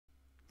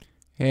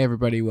Hey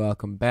everybody,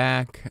 welcome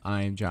back.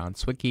 I'm John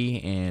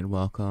Swicky and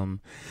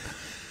welcome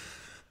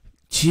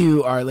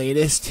to our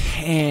latest.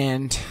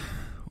 And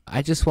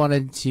I just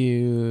wanted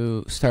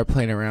to start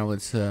playing around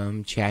with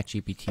some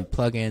ChatGPT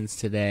plugins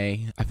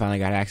today. I finally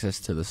got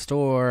access to the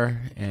store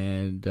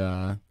and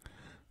I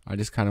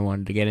just kind of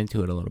wanted to get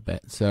into it a little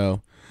bit.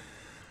 So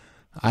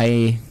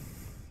I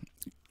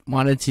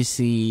wanted to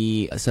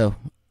see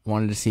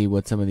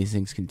what some of these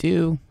things can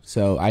do.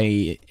 So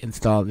I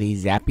installed the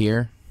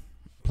Zapier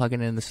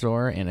plugin in the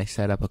store and I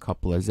set up a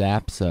couple of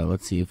zaps. So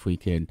let's see if we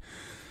could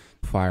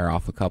fire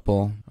off a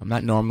couple. I'm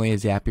not normally a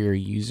Zapier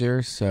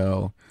user,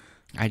 so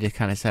I just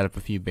kind of set up a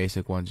few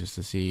basic ones just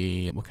to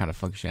see what kind of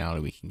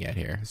functionality we can get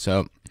here.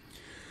 So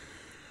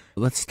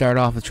let's start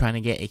off with trying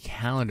to get a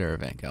calendar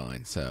event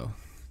going. So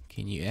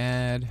can you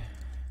add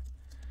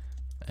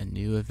a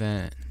new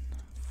event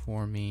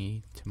for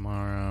me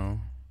tomorrow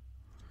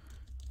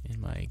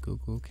in my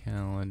Google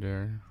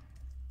Calendar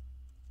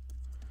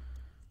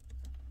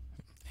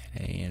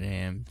at 8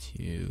 a.m.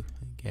 to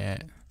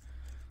get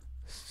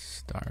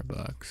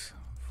Starbucks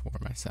for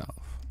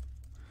myself.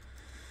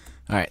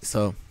 Alright,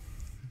 so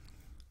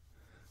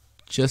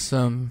just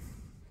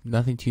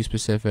nothing too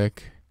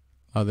specific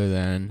other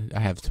than I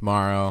have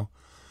tomorrow.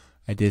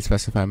 I did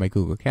specify my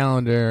Google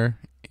Calendar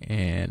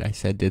and I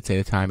did say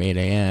the time 8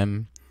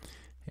 a.m.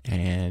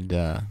 and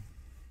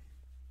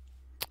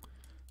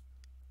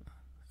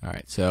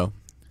alright, so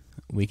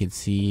we can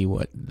see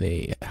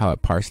how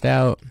it parsed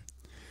out.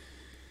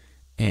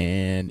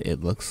 And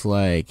it looks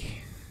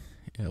like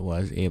it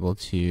was able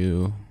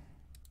to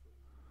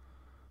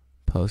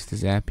post to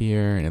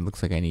Zapier, and it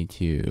looks like I need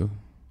to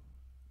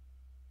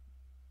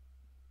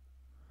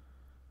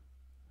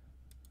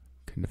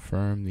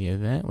confirm the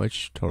event,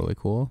 which totally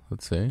cool.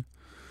 Let's see.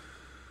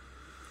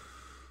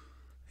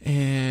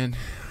 And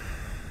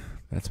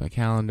that's my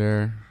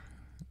calendar.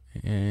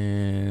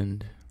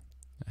 And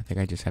I think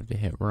I just have to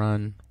hit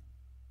run.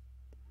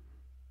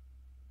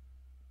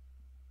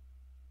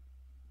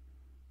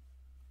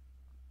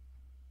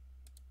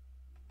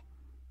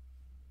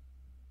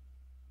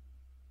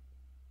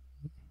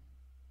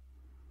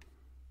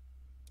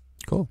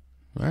 Cool.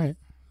 Alright,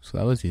 so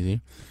that was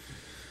easy.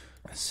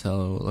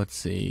 So let's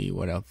see,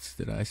 what else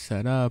did I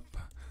set up?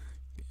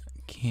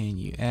 Can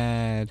you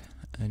add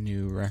a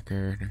new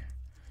record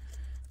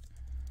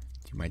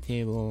to my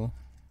table?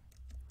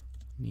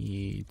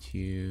 Need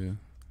to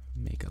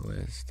make a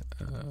list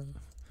of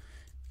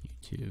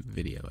YouTube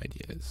video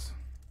ideas.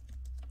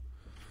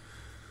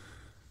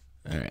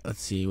 Alright,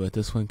 let's see what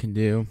this one can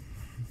do.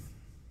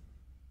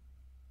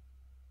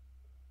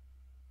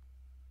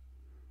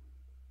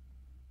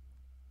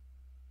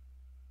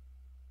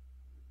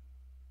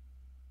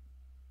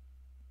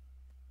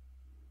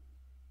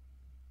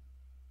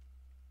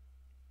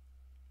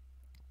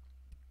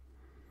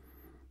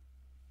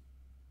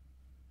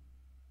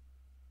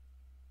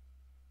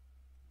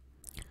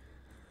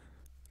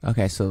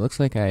 Okay, so it looks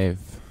like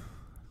I've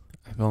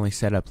only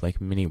set up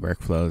like mini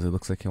workflows. It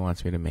looks like it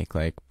wants me to make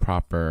like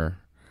proper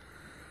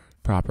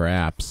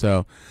apps.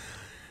 So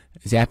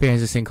Zapier has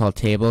this thing called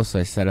tables. So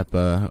I set up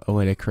a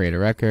way to create a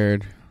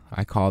record.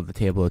 I called the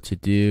table to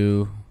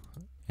do,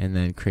 and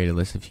then create a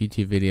list of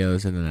YouTube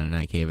videos, and then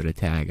I gave it a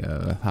tag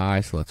of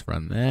hi. So let's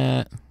run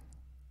that.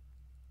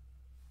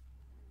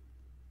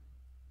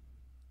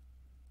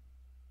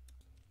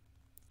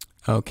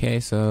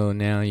 Okay, so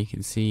now you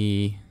can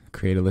see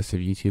create a list of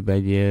YouTube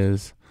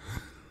ideas.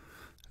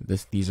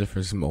 These are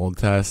for some old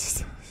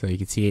tests, so you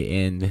can see it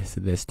in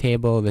this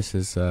table. This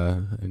is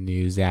a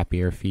new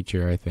Zapier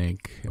feature, I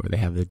think, where they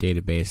have the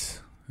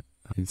database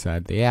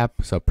inside the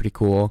app. So pretty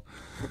cool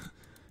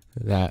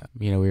that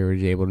we were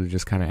able to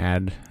just kind of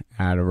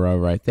add a row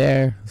right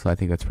there. So I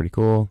think that's pretty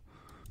cool.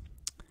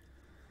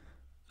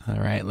 All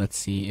right, let's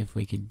see if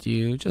we could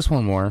do just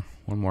one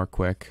more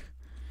quick.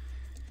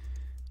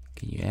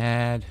 Can you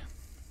add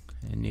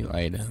a new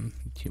item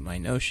to my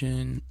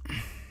Notion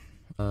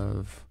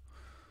of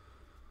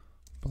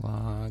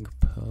blog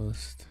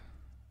post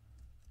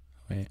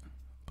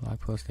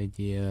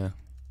idea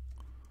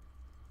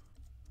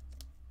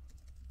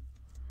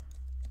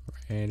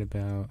right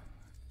about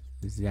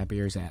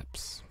Zapier's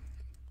apps.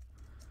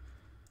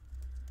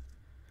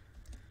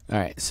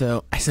 Alright,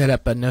 so I set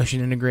up a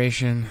Notion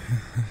integration.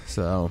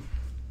 So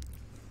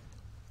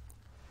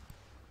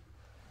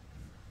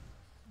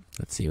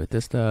let's see what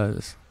this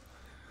does.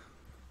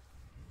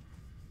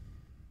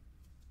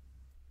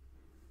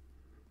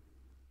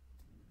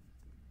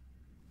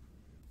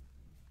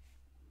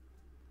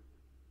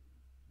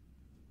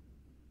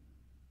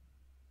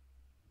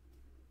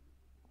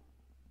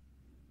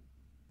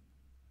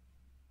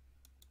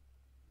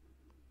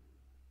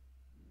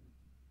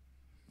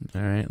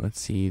 All right, let's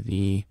see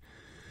the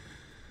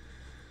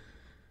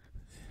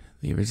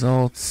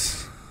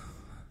results.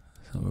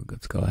 So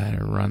let's go ahead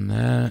and run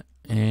that.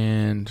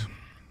 And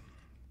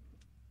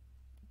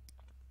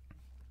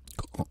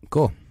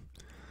cool.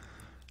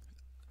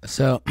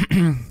 So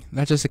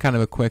that's just a kind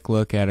of a quick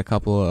look at a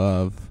couple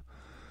of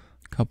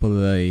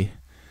the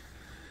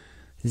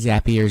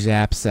Zapier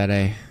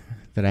zaps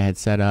that I had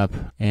set up,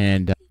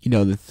 and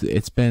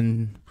it's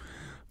been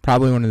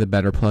probably one of the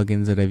better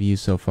plugins that I've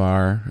used so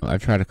far.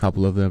 I've tried a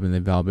couple of them and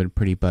they've all been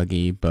pretty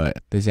buggy,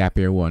 but the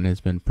Zapier one has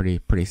been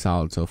pretty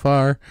solid so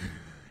far.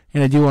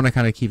 And I do want to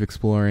kind of keep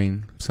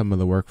exploring some of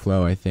the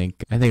workflow. I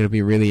think it'll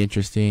be really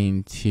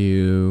interesting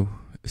to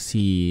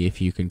see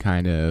if you can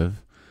kind of,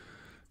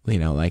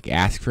 like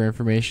ask for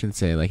information,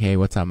 say like, hey,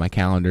 what's on my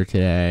calendar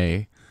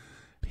today?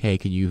 Hey,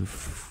 can you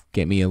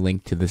get me a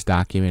link to this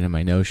document in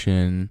my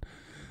Notion?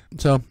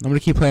 So I'm going to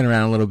keep playing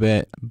around a little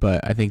bit, but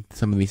I think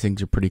some of these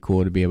things are pretty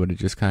cool to be able to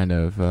just kind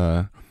of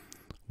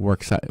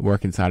work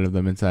inside of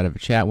them, inside of a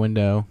chat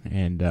window.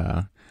 And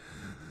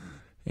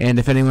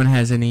if anyone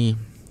has any,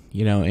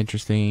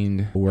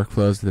 interesting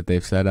workflows that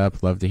they've set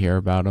up, love to hear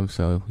about them.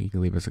 So you can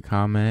leave us a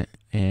comment.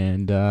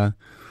 And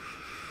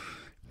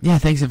yeah,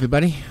 thanks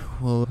everybody.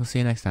 We'll see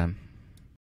you next time.